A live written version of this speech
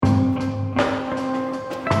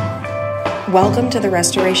Welcome to the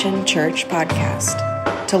Restoration Church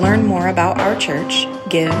podcast. To learn more about our church,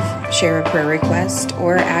 give, share a prayer request,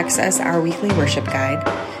 or access our weekly worship guide,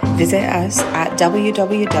 visit us at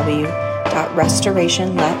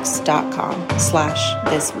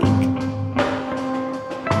www.restorationlex.com/thisweek.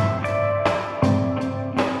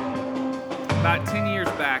 About 10 years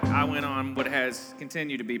back, I went on what has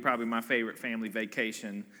continued to be probably my favorite family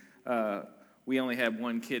vacation. We only had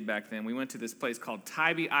one kid back then. We went to this place called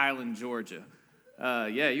Tybee Island, Georgia.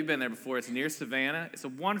 Yeah, you've been there before. It's near Savannah. It's a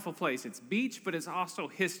wonderful place. It's beach, but it's also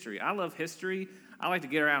history. I love history. I like to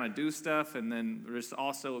get around and do stuff, and then there's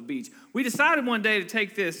also a beach. We decided one day to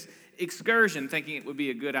take this excursion, thinking it would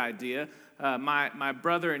be a good idea. My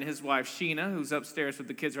brother and his wife, Sheena, who's upstairs with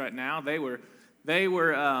the kids right now, they were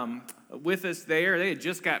with us there. They had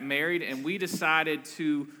just got married, and we decided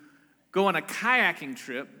to go on a kayaking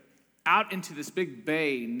trip out into this big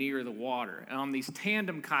bay near the water, and on these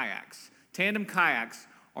tandem kayaks. Tandem kayaks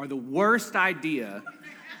are the worst idea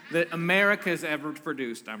that America has ever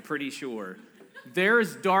produced, I'm pretty sure.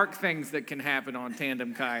 There's dark things that can happen on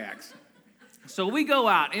tandem kayaks. So we go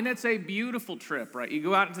out, and it's a beautiful trip, right? You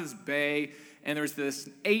go out into this bay, and there's this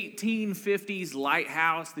 1850s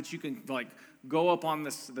lighthouse that you can, go up on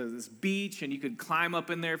this beach, and you could climb up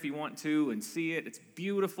in there if you want to and see it. It's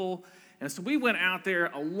beautiful. And so we went out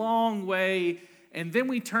there a long way, and then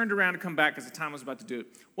we turned around to come back as the time was about to do it.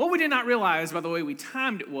 What we did not realize by the way we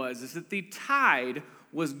timed it is that the tide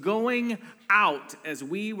was going out as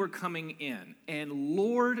we were coming in. And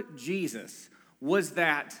Lord Jesus, was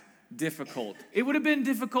that difficult. It would have been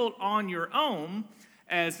difficult on your own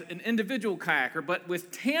as an individual kayaker, but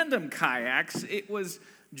with tandem kayaks, it was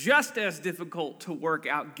just as difficult to work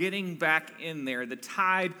out getting back in there. The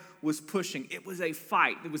tide was pushing. It was a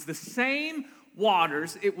fight. It was the same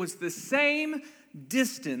waters. It was the same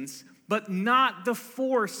distance, but not the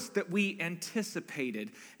force that we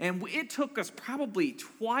anticipated. And it took us probably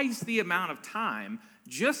twice the amount of time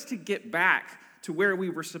just to get back to where we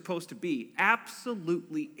were supposed to be.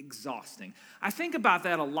 Absolutely exhausting. I think about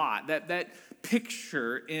that a lot, that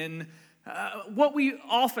picture in what we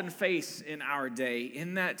often face in our day,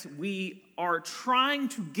 in that we are trying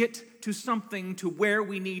to get to something to where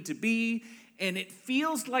we need to be, and it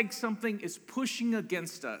feels like something is pushing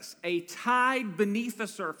against us, a tide beneath the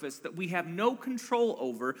surface that we have no control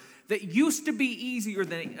over, that used to be easier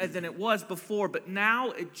than it was before, but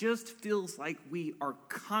now it just feels like we are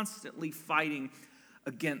constantly fighting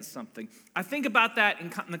against something. I think about that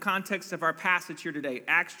in the context of our passage here today,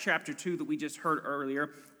 Acts chapter 2 that we just heard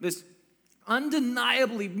earlier, this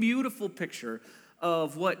undeniably beautiful picture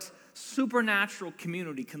of what supernatural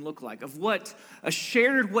community can look like, of what a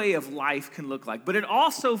shared way of life can look like. But it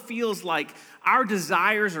also feels like our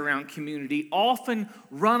desires around community often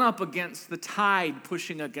run up against the tide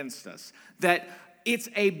pushing against us. That it's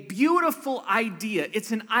a beautiful idea.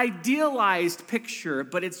 It's an idealized picture,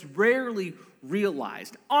 but it's rarely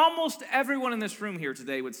realized. Almost everyone in this room here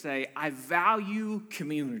today would say, I value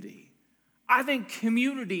community. I think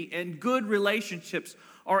community and good relationships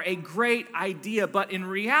are a great idea, but in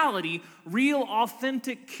reality, real,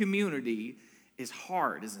 authentic community is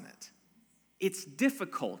hard, isn't it? It's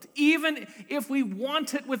difficult. Even if we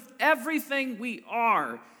want it with everything we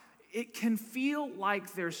are, it can feel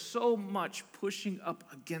like there's so much pushing up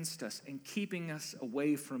against us and keeping us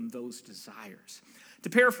away from those desires. To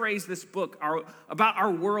paraphrase this book about our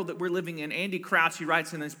world that we're living in, Andy Crouch, he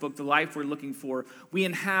writes in this book, The Life We're Looking For, we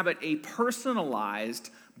inhabit a personalized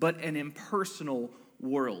but an impersonal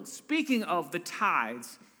world. Speaking of the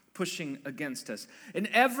tides pushing against us, in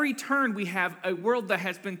every turn we have a world that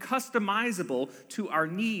has been customizable to our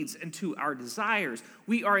needs and to our desires.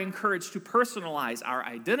 We are encouraged to personalize our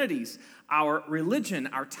identities, our religion,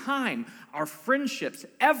 our time, our friendships,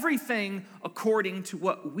 everything according to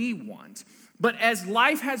what we want. But as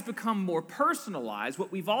life has become more personalized,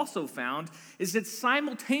 what we've also found is it's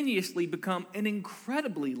simultaneously become an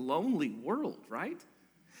incredibly lonely world, right?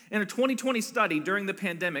 In a 2020 study during the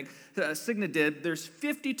pandemic, Cigna did, there's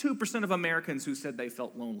 52% of Americans who said they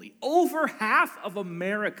felt lonely. Over half of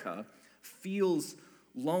America feels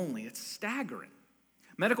lonely. It's staggering.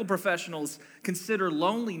 Medical professionals consider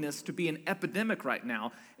loneliness to be an epidemic right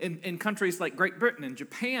now. In countries like Great Britain and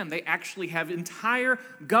Japan, they actually have entire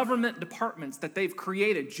government departments that they've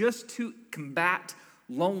created just to combat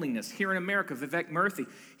loneliness. Here in America, Vivek Murthy,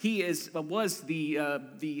 he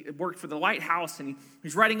worked for the White House, and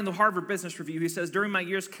he's writing in the Harvard Business Review. He says, during my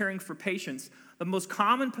years caring for patients, the most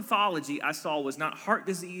common pathology I saw was not heart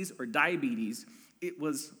disease or diabetes, it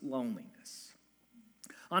was loneliness.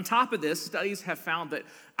 On top of this, studies have found that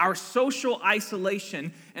our social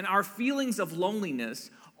isolation and our feelings of loneliness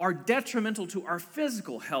are detrimental to our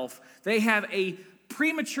physical health. They have a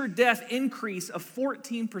premature death increase of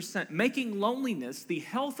 14%, making loneliness the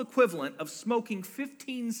health equivalent of smoking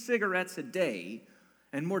 15 cigarettes a day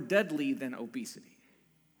and more deadly than obesity.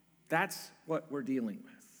 That's what we're dealing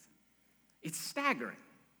with. It's staggering.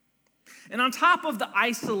 And on top of the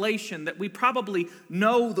isolation that we probably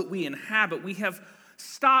know that we inhabit, we have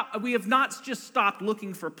not just stopped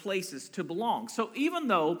looking for places to belong. So even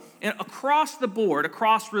though across the board,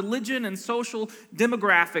 across religion and social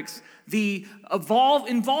demographics, the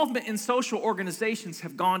involvement in social organizations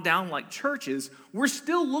have gone down like churches, we're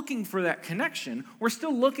still looking for that connection. We're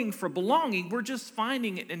still looking for belonging. We're just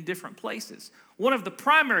finding it in different places. One of the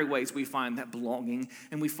primary ways we find that belonging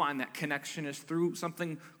and we find that connection is through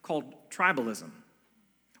something called tribalism.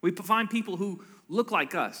 We find people who look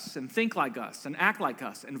like us and think like us and act like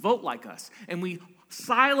us and vote like us. And we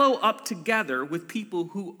silo up together with people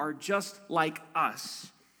who are just like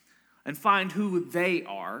us and find who they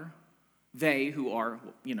who are,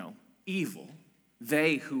 evil,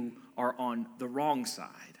 they who are on the wrong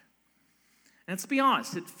side. And let's be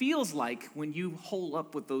honest, it feels like when you hole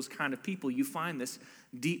up with those kind of people, you find this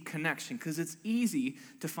deep connection because it's easy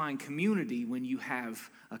to find community when you have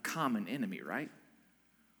a common enemy, right?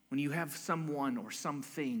 When you have someone or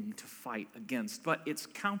something to fight against, but it's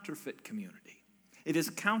counterfeit community. It is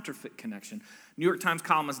counterfeit connection. New York Times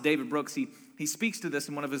columnist David Brooks, he speaks to this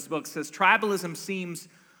in one of his books, says, tribalism seems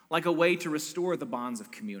like a way to restore the bonds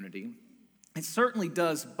of community. It certainly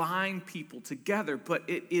does bind people together, but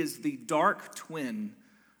it is the dark twin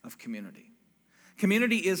of community.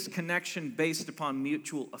 Community is connection based upon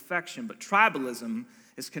mutual affection, but tribalism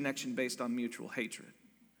is connection based on mutual hatred.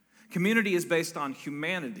 Community is based on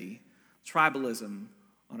humanity, tribalism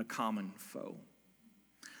on a common foe.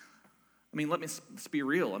 Let's be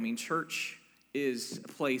real. Church is a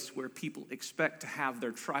place where people expect to have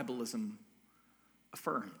their tribalism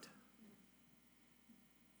affirmed.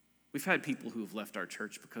 We've had people who have left our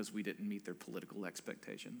church because we didn't meet their political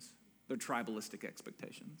expectations, their tribalistic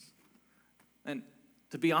expectations. And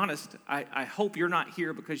to be honest, I hope you're not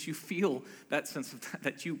here because you feel that sense of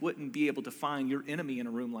that you wouldn't be able to find your enemy in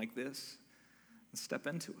a room like this and step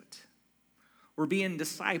into it. We're being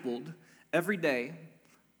discipled every day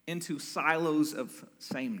into silos of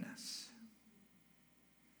sameness.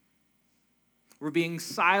 We're being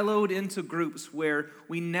siloed into groups where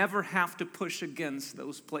we never have to push against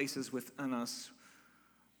those places within us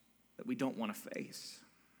that we don't want to face.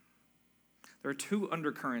 There are two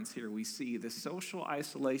undercurrents here we see, this social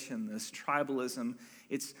isolation, this tribalism.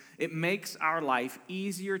 It makes our life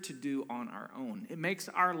easier to do on our own. It makes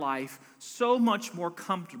our life so much more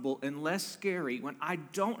comfortable and less scary when I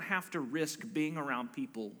don't have to risk being around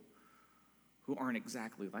people who aren't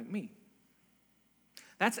exactly like me.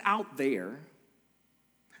 That's out there.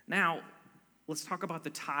 Now, let's talk about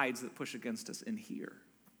the tides that push against us in here.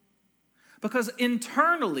 Because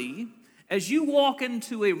internally, as you walk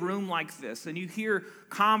into a room like this and you hear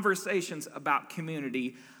conversations about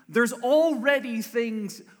community, there's already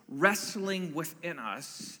things wrestling within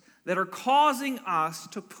us that are causing us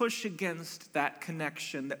to push against that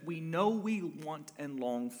connection that we know we want and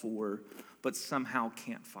long for, but somehow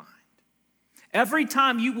can't find. Every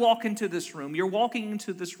time you walk into this room, you're walking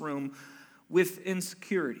into this room with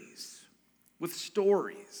insecurities, with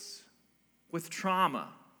stories, with trauma,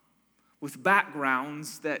 with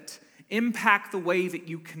backgrounds that impact the way that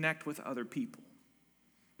you connect with other people.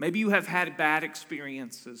 Maybe you have had bad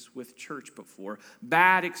experiences with church before,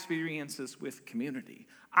 bad experiences with community.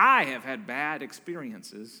 I have had bad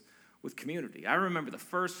experiences with community. I remember the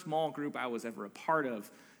first small group I was ever a part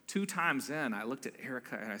of. 2 times in, I looked at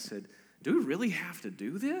Erica and I said, do we really have to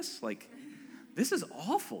do this? This is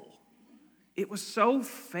awful. It was so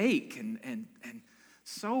fake and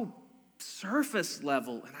so surface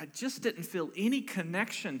level, and I just didn't feel any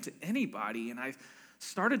connection to anybody, and I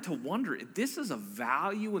started to wonder, if this is a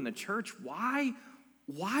value in the church, why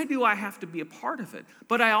do I have to be a part of it?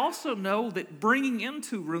 But I also know that bringing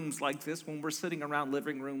into rooms like this, when we're sitting around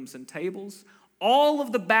living rooms and tables, all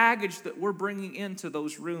of the baggage that we're bringing into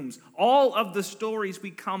those rooms, all of the stories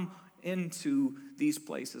we come into these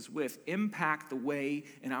places with, impact the way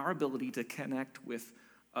and our ability to connect with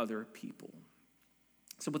other people.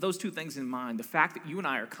 So with those two things in mind, the fact that you and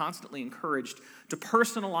I are constantly encouraged to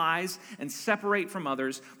personalize and separate from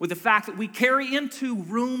others, with the fact that we carry into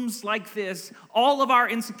rooms like this all of our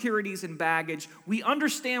insecurities and baggage, we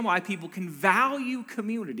understand why people can value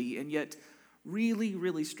community and yet really,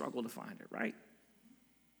 really struggle to find it, right?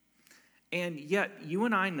 And yet you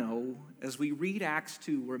and I know, as we read Acts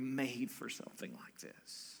 2, we're made for something like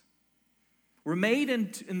this. We're made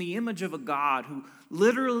in the image of a God who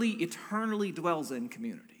literally, eternally dwells in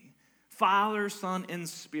community. Father, Son, and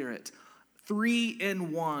Spirit, 3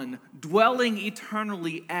 in 1, dwelling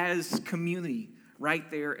eternally as community right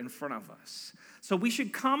there in front of us. So we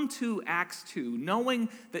should come to Acts 2 knowing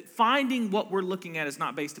that finding what we're looking at is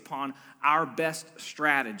not based upon our best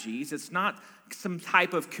strategies. It's not some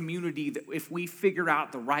type of community that if we figure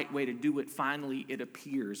out the right way to do it, finally it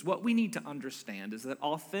appears. What we need to understand is that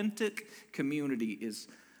authentic community is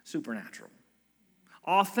supernatural.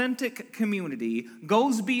 Authentic community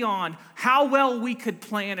goes beyond how well we could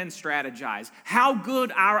plan and strategize, how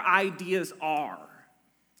good our ideas are.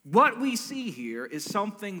 What we see here is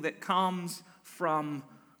something that comes from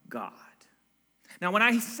God. Now, when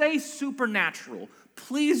I say supernatural,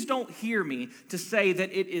 please don't hear me to say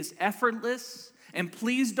that it is effortless, and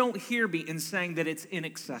please don't hear me in saying that it's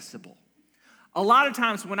inaccessible. A lot of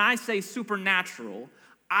times when I say supernatural,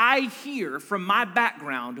 I hear from my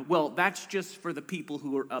background, well, that's just for the people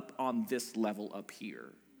who are up on this level up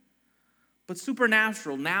here. But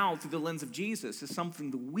supernatural now through the lens of Jesus is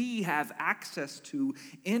something that we have access to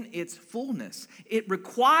in its fullness. It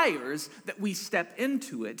requires that we step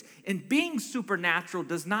into it, and being supernatural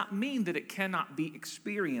does not mean that it cannot be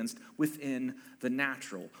experienced within the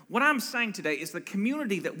natural. What I'm saying today is the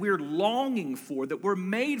community that we're longing for, that we're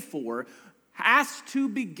made for, has to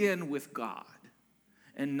begin with God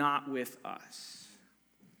and not with us.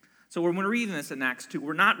 So when we're reading this in Acts 2,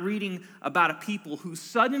 we're not reading about a people who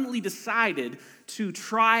suddenly decided to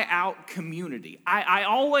try out community. I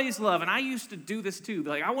always love, and I used to do this too,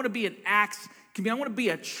 like I want to be an Acts community. I want to be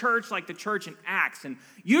a church like the church in Acts. And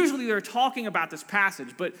usually they're talking about this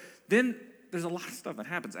passage, but then there's a lot of stuff that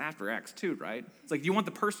happens after Acts 2, right? It's like, do you want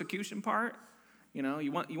the persecution part? You know,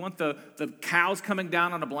 you want the cows coming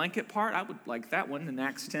down on a blanket part? I would like that one in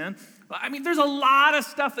Acts 10. I mean, there's a lot of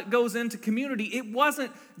stuff that goes into community. It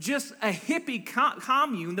wasn't just a hippie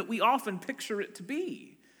commune that we often picture it to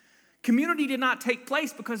be. Community did not take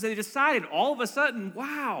place because they decided all of a sudden,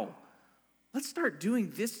 wow, let's start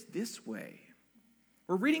doing this way.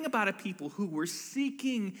 We're reading about a people who were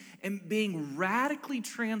seeking and being radically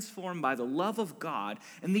transformed by the love of God,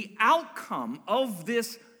 and the outcome of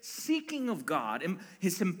this seeking of God and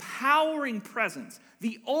his empowering presence,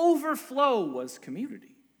 the overflow was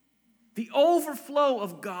community. The overflow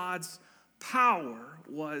of God's power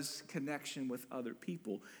was connection with other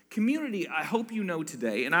people. Community, I hope you know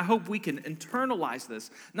today, and I hope we can internalize this,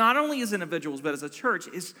 not only as individuals, but as a church,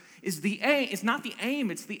 is the aim. It's not the aim,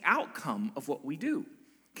 it's the outcome of what we do.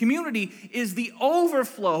 Community is the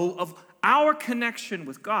overflow of our connection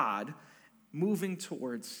with God moving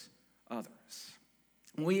towards others.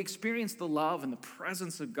 When we experience the love and the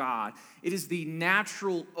presence of God, it is the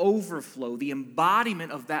natural overflow, the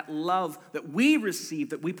embodiment of that love that we receive,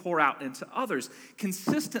 that we pour out into others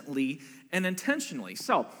consistently and intentionally.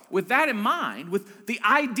 So, with that in mind, with the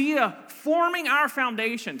idea forming our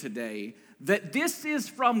foundation today, that this is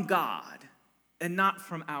from God and not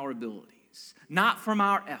from our abilities, not from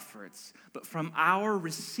our efforts, but from our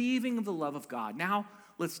receiving of the love of God. Now,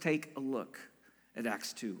 let's take a look at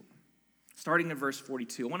Acts 2. Starting in verse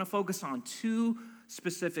 42, I want to focus on two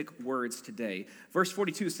specific words today. Verse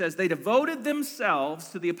 42 says, they devoted themselves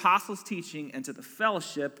to the apostles' teaching and to the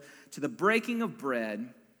fellowship, to the breaking of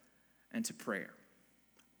bread, and to prayer.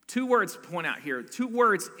 Two words to point out here, two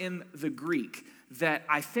words in the Greek that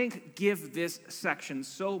I think give this section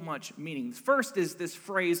so much meaning. First is this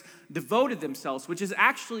phrase, devoted themselves, which is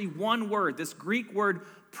actually one word, this Greek word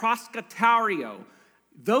proskatario.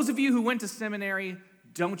 Those of you who went to seminary,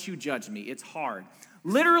 don't you judge me, it's hard.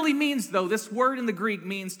 Literally means, though, this word in the Greek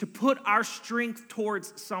means to put our strength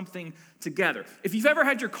towards something together. If you've ever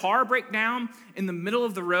had your car break down in the middle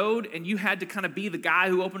of the road and you had to kind of be the guy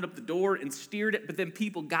who opened up the door and steered it, but then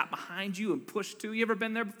people got behind you and pushed too. You ever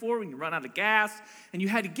been there before when you run out of gas and you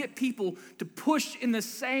had to get people to push in the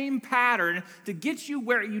same pattern to get you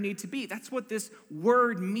where you need to be? That's what this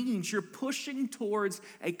word means. You're pushing towards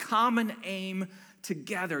a common aim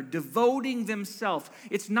together, devoting themselves.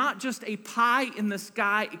 It's not just a pie in the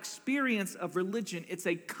sky experience of religion. It's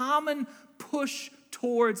a common push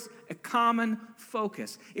towards a common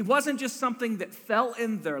focus. It wasn't just something that fell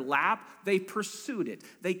in their lap. They pursued it.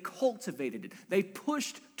 They cultivated it. They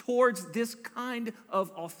pushed towards this kind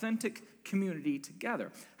of authentic community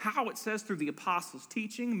together. How? It says through the apostles'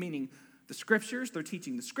 teaching, meaning the scriptures. They're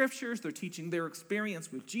teaching the scriptures. They're teaching their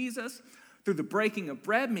experience with Jesus. Through the breaking of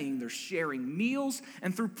bread, meaning they're sharing meals,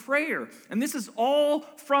 and through prayer. And this is all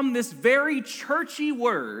from this very churchy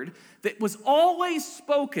word that was always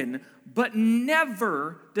spoken but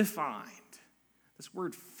never defined. This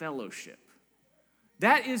word fellowship.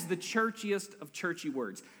 That is the churchiest of churchy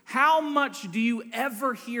words. How much do you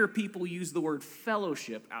ever hear people use the word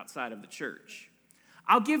fellowship outside of the church?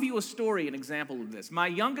 I'll give you a story, an example of this. My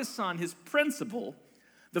youngest son, his principal,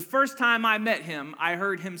 the first time I met him, I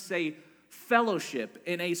heard him say fellowship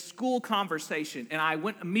in a school conversation, and I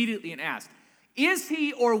went immediately and asked, is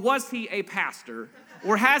he or was he a pastor,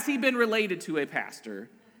 or has he been related to a pastor?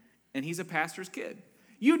 And he's a pastor's kid.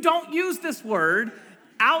 You don't use this word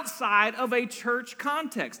outside of a church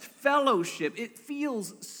context. Fellowship, it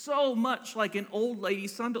feels so much like an old lady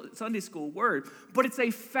Sunday school word, but it's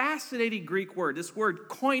a fascinating Greek word, this word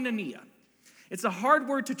koinonia. It's a hard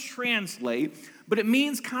word to translate, but it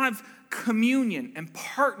means kind of communion and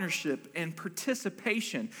partnership and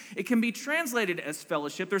participation. It can be translated as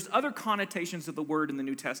fellowship. There's other connotations of the word in the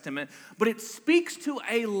New Testament, but it speaks to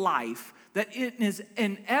a life that it is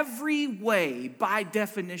in every way, by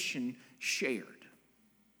definition, shared.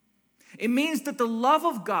 It means that the love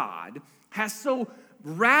of God has so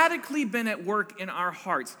radically been at work in our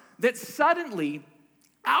hearts that suddenly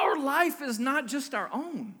our life is not just our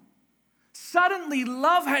own. Suddenly,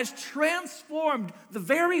 love has transformed the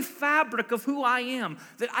very fabric of who I am,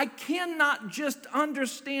 that I cannot just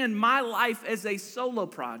understand my life as a solo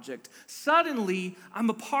project. Suddenly, I'm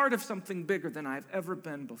a part of something bigger than I've ever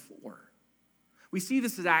been before. We see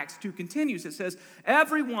this as Acts 2 continues. It says,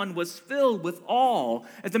 everyone was filled with awe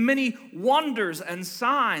at the many wonders and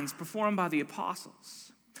signs performed by the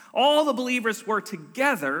apostles. All the believers were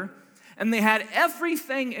together, and they had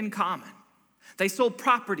everything in common. They sold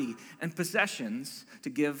property and possessions to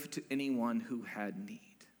give to anyone who had need.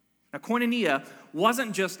 Now, koinonia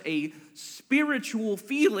wasn't just a spiritual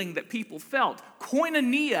feeling that people felt.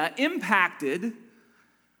 Koinonia impacted,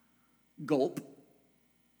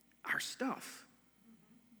 our stuff.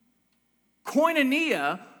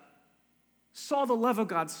 Koinonia saw the love of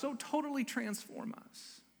God so totally transform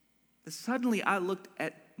us that suddenly I looked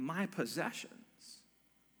at my possessions.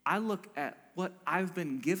 I look at what I've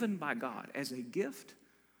been given by God as a gift,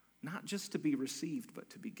 not just to be received, but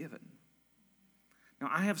to be given. Now,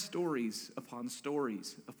 I have stories upon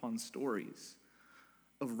stories upon stories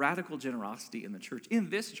of radical generosity in the church, in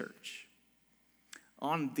this church.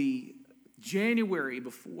 On the January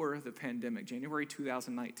before the pandemic, January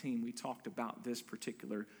 2019, we talked about this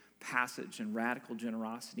particular passage and radical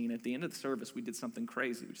generosity. And at the end of the service, we did something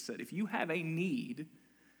crazy. We said, if you have a need,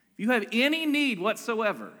 if you have any need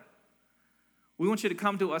whatsoever, we want you to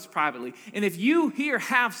come to us privately. And if you here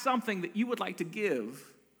have something that you would like to give,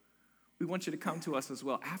 we want you to come to us as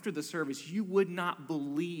well. After the service, you would not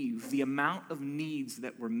believe the amount of needs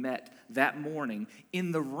that were met that morning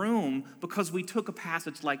in the room because we took a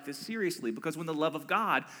passage like this seriously. Because when the love of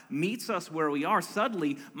God meets us where we are,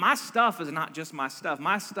 suddenly my stuff is not just my stuff.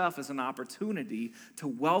 My stuff is an opportunity to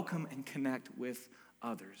welcome and connect with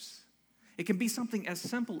others. It can be something as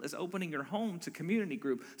simple as opening your home to community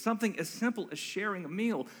group, something as simple as sharing a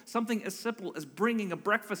meal, something as simple as bringing a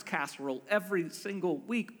breakfast casserole every single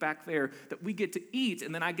week back there that we get to eat,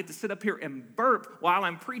 and then I get to sit up here and burp while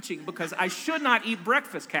I'm preaching because I should not eat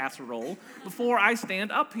breakfast casserole before I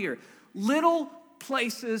stand up here. Little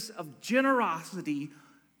places of generosity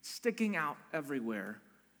sticking out everywhere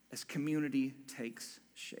as community takes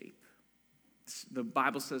shape. The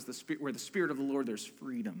Bible says where the Spirit of the Lord, there's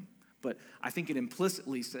freedom. But I think it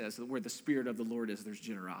implicitly says that where the Spirit of the Lord is, there's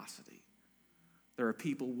generosity. There are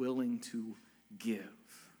people willing to give.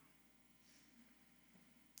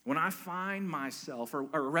 When I find myself, or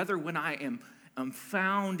rather when I am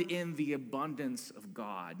found in the abundance of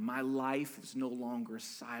God, my life is no longer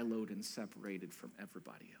siloed and separated from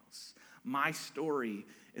everybody else. My story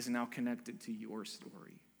is now connected to your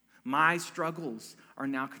story. My struggles are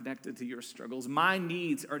now connected to your struggles. My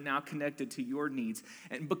needs are now connected to your needs.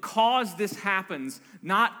 And because this happens,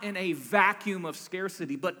 not in a vacuum of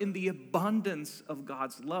scarcity, but in the abundance of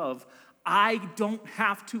God's love, I don't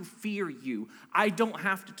have to fear you. I don't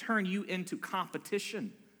have to turn you into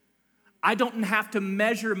competition. I don't have to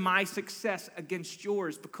measure my success against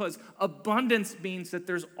yours because abundance means that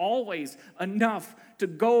there's always enough to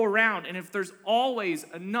go around. And if there's always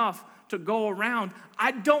enough to go around,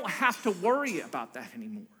 I don't have to worry about that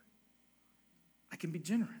anymore. I can be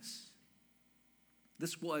generous.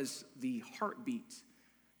 This was the heartbeat,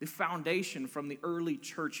 the foundation from the early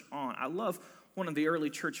church on. I love one of the early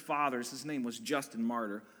church fathers. His name was Justin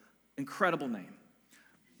Martyr. Incredible name,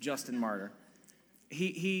 Justin Martyr.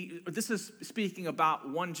 This is speaking about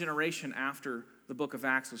one generation after the book of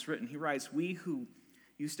Acts was written. He writes, "We who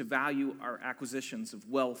used to value our acquisitions of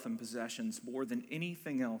wealth and possessions more than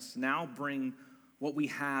anything else now bring what we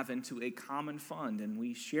have into a common fund, and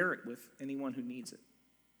we share it with anyone who needs it.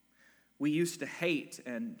 We used to hate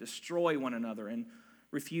and destroy one another and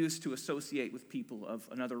refuse to associate with people of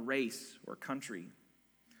another race or country.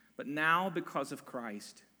 But now, because of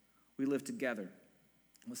Christ, we live together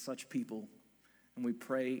with such people, and we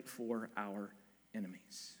pray for our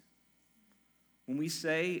enemies. When we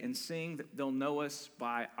say and sing that they'll know us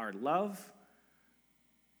by our love,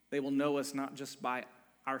 they will know us not just by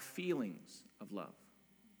our feelings of love.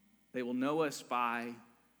 They will know us by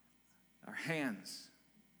our hands,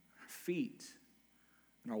 our feet,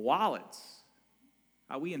 and our wallets,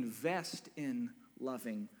 how we invest in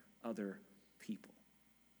loving other people.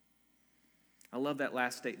 I love that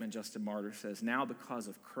last statement Justin Martyr says, now because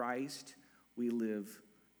of Christ, we live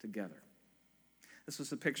together. This was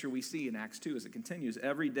the picture we see in Acts 2 as it continues.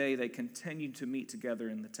 Every day they continued to meet together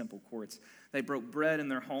in the temple courts. They broke bread in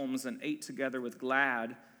their homes and ate together with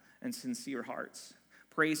glad and sincere hearts,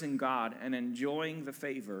 praising God and enjoying the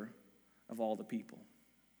favor of all the people.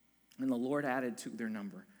 And the Lord added to their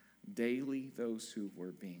number daily those who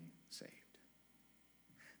were being saved.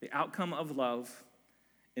 The outcome of love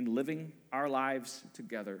in living our lives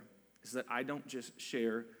together is that I don't just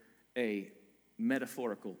share a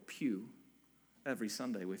metaphorical pew every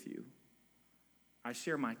Sunday with you. I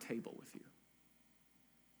share my table with you.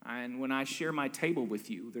 And when I share my table with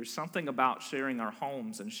you, there's something about sharing our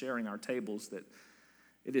homes and sharing our tables that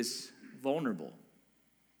it is vulnerable.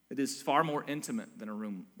 It is far more intimate than a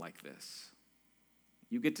room like this.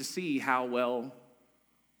 You get to see how well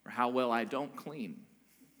I don't clean.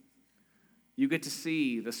 You get to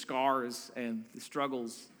see the scars and the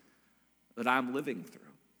struggles that I'm living through,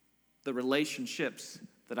 the relationships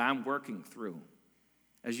that I'm working through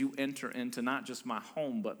as you enter into not just my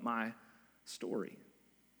home, but my story.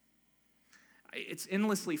 It's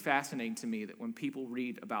endlessly fascinating to me that when people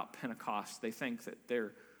read about Pentecost, they think that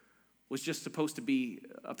there was just supposed to be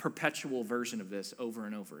a perpetual version of this over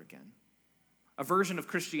and over again. A version of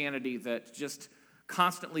Christianity that just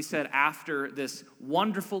constantly said after this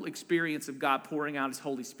wonderful experience of God pouring out his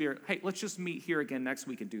Holy Spirit, hey, let's just meet here again next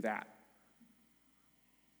week and do that.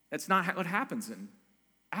 That's not what happens in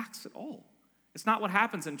Acts at all. It's not what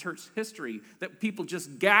happens in church history, that people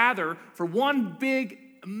just gather for one big,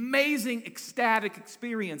 amazing, ecstatic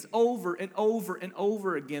experience over and over and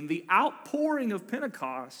over again. The outpouring of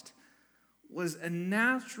Pentecost was a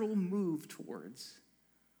natural move towards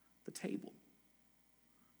the table,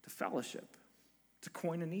 to fellowship, to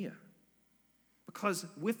koinonia. Because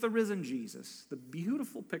with the risen Jesus, the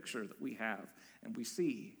beautiful picture that we have and we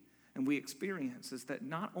see and we experience is that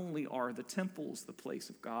not only are the temples the place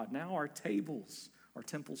of God, now our tables are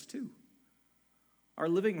temples too. Our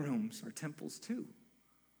living rooms are temples too.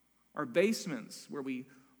 Our basements where we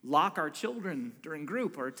lock our children during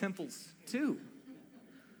group are temples too.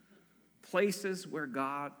 Places where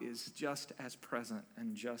God is just as present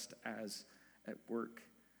and just as at work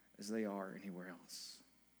as they are anywhere else.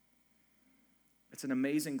 It's an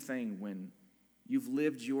amazing thing when you've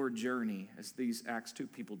lived your journey, as these Acts 2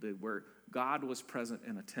 people did, where God was present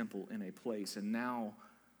in a temple, in a place, and now,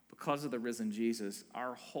 because of the risen Jesus,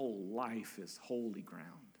 our whole life is holy ground.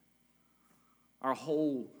 Our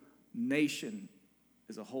whole nation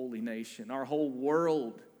is a holy nation. Our whole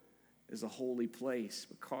world is a holy place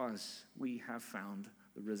because we have found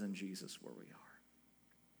the risen Jesus where we are.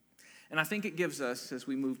 And I think it gives us, as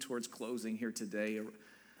we move towards closing here today,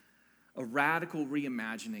 a radical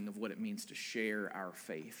reimagining of what it means to share our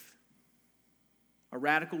faith. A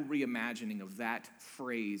radical reimagining of that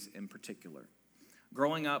phrase in particular.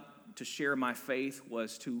 Growing up, to share my faith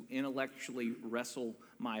was to intellectually wrestle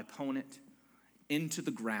my opponent into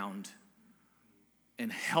the ground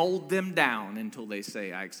and held them down until they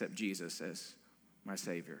say, I accept Jesus as my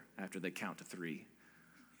Savior, after they count to 3.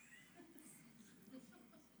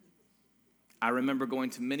 I remember going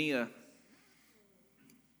to many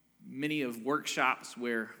of workshops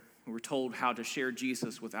where we were told how to share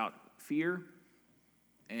Jesus without fear.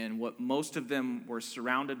 And what most of them were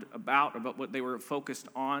surrounded about what they were focused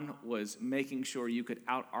on was making sure you could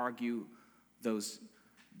out-argue those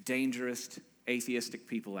dangerous atheistic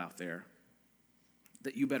people out there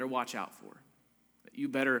that you better watch out for, that you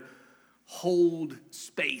better hold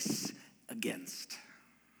space against.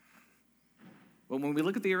 But when we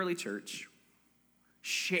look at the early church,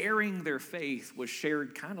 sharing their faith was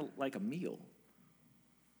shared kind of like a meal.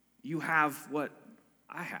 You have what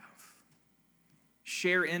I have.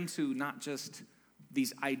 Share into not just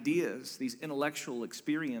these ideas, these intellectual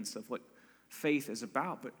experience of what faith is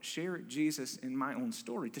about, but share Jesus in my own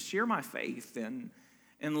story. To share my faith, then,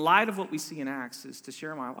 in light of what we see in Acts, is to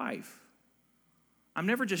share my life. I'm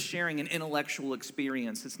never just sharing an intellectual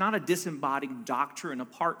experience. It's not a disembodied doctrine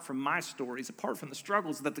apart from my stories, apart from the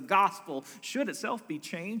struggles that the gospel should itself be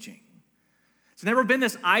changing. It's never been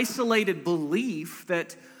this isolated belief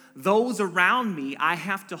that those around me I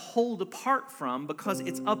have to hold apart from because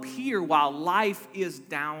it's up here while life is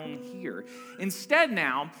down here. Instead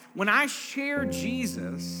now, when I share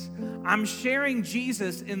Jesus, I'm sharing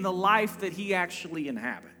Jesus in the life that he actually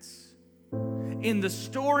inhabits, in the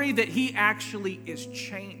story that he actually is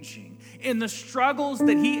changing, in the struggles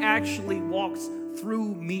that he actually walks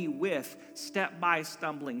through me with, step by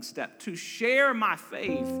stumbling step. To share my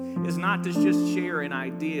faith is not to just share an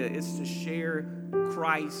idea, it's to share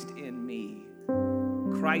Christ in me,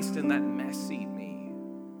 Christ in that messy me,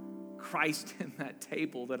 Christ in that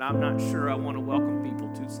table that I'm not sure I want to welcome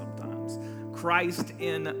people to sometimes, Christ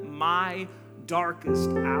in my darkest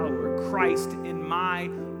hour, Christ in my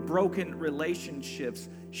broken relationships.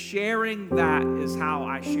 Sharing that is how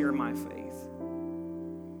I share my faith.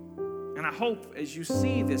 And I hope as you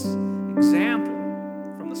see this example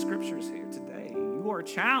from the scriptures here today, you are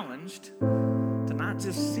challenged to not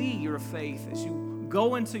just see your faith as you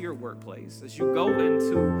go into your workplace, as you go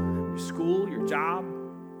into your school, your job,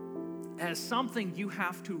 as something you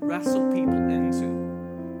have to wrestle people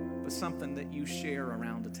into, but something that you share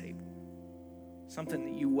around a table, something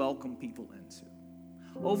that you welcome people into.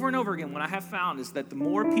 Over and over again, what I have found is that the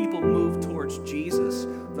more people move towards Jesus,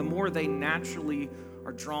 the more they naturally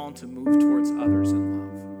are drawn to move towards others in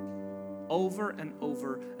love. Over and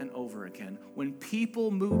over and over again. When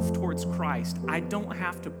people move towards Christ, I don't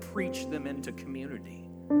have to preach them into community.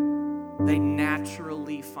 They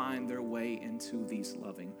naturally find their way into these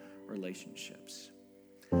loving relationships.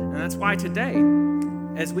 And that's why today,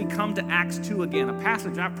 as we come to Acts 2 again, a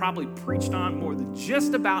passage I've probably preached on more than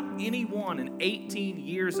just about anyone in 18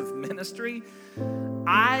 years of ministry,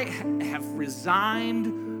 I have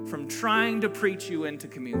resigned from trying to preach you into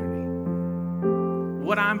community.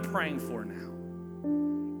 What I'm praying for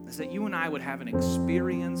now is that you and I would have an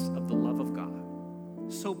experience of the love of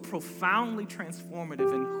God, so profoundly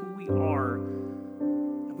transformative in who we are,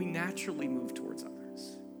 that we naturally move towards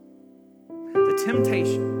others. The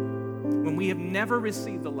temptation, when we have never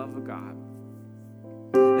received the love of God,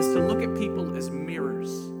 is to look at people as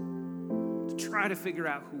mirrors, to try to figure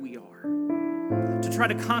out who we are, to try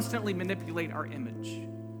to constantly manipulate our image,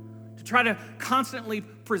 to try to constantly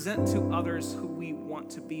present to others who we want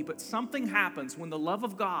to be. But something happens when the love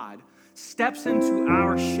of God steps into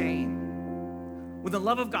our shame, when the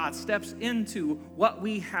love of God steps into what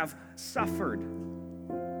we have suffered.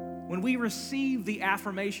 When we receive the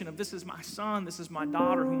affirmation of this is my son, this is my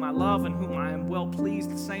daughter, whom I love and whom I am well pleased,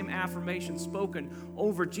 the same affirmation spoken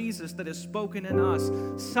over Jesus that is spoken in us,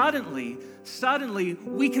 suddenly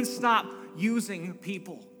we can stop using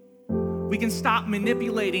people. We can stop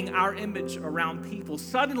manipulating our image around people.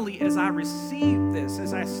 Suddenly, as I receive this,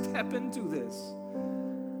 as I step into this,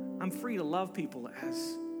 I'm free to love people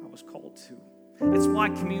as I was called to. It's why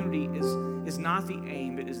community is not the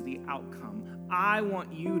aim, it is the outcome. I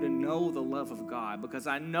want you to know the love of God, because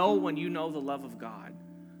I know when you know the love of God,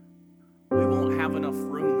 we won't have enough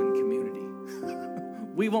room in community.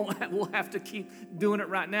 We'll have to keep doing it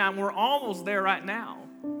right now, and we're almost there right now.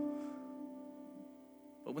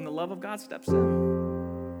 But when the love of God steps in,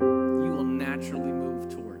 you will naturally move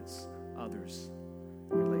towards others'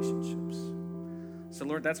 relationships. So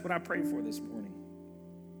Lord, that's what I pray for this morning.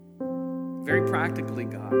 Very practically,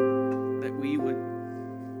 God, that we would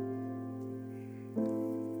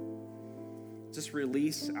just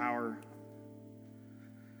release our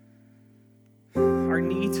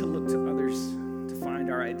need to look to others to find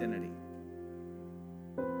our identity.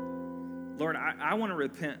 Lord, I want to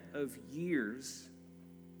repent of years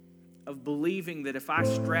of believing that if I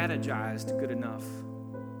strategized good enough,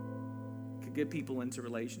 I could get people into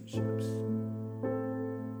relationships.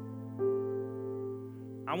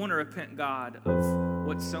 I want to repent, God, of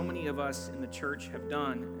what so many of us in the church have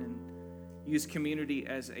done and use community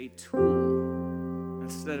as a tool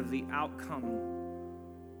instead of the outcome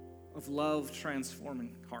of love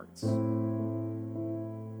transforming hearts.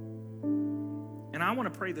 And I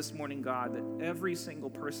want to pray this morning, God, that every single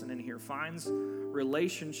person in here finds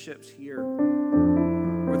relationships here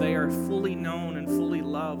where they are fully known and fully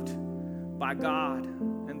loved by God,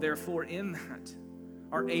 and therefore in that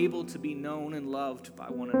are able to be known and loved by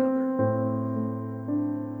one another.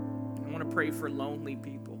 I want to pray for lonely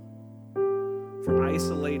people, for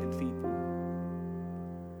isolated people.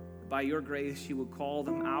 By your grace, you will call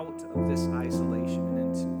them out of this isolation and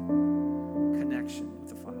into connection with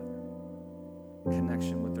the Father,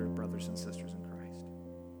 connection with their brothers and sisters in Christ.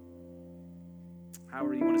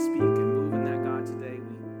 However you want